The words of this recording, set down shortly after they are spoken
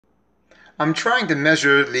I'm trying to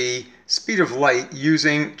measure the speed of light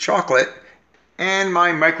using chocolate and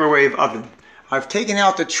my microwave oven. I've taken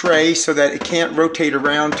out the tray so that it can't rotate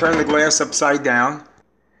around, turn the glass upside down.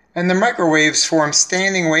 And the microwaves form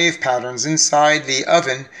standing wave patterns inside the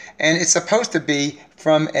oven, and it's supposed to be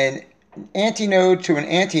from an antinode to an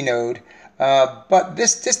antinode, but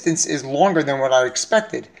this distance is longer than what I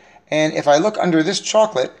expected. And if I look under this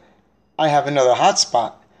chocolate, I have another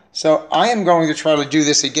hotspot. So I am going to try to do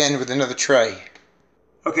this again with another tray.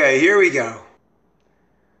 Okay, here we go.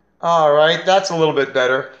 All right, that's a little bit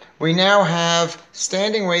better. We now have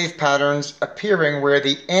standing wave patterns appearing where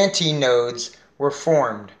the antinodes were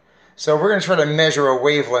formed. So we're going to try to measure a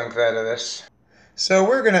wavelength out of this. So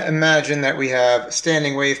we're going to imagine that we have a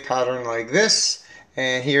standing wave pattern like this,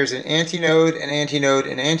 and here's an antinode, an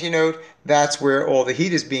antinode, an antinode. That's where all the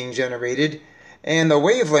heat is being generated. And the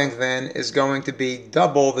wavelength then is going to be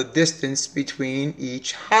double the distance between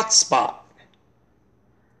each hotspot.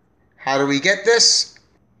 How do we get this?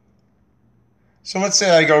 So let's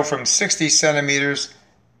say I go from 60 centimeters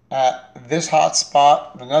at this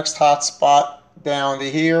hotspot, the next hotspot down to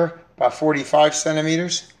here, about 45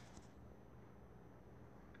 centimeters.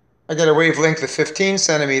 I get a wavelength of 15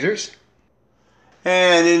 centimeters.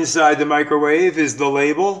 And inside the microwave is the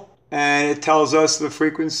label. And it tells us the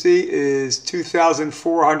frequency is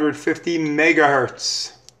 2,450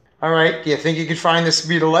 megahertz. All right, do you think you could find the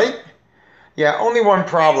speed of light? Yeah, only one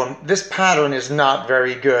problem. This pattern is not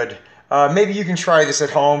very good. Maybe you can try this at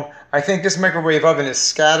home. I think this microwave oven is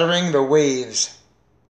scattering the waves.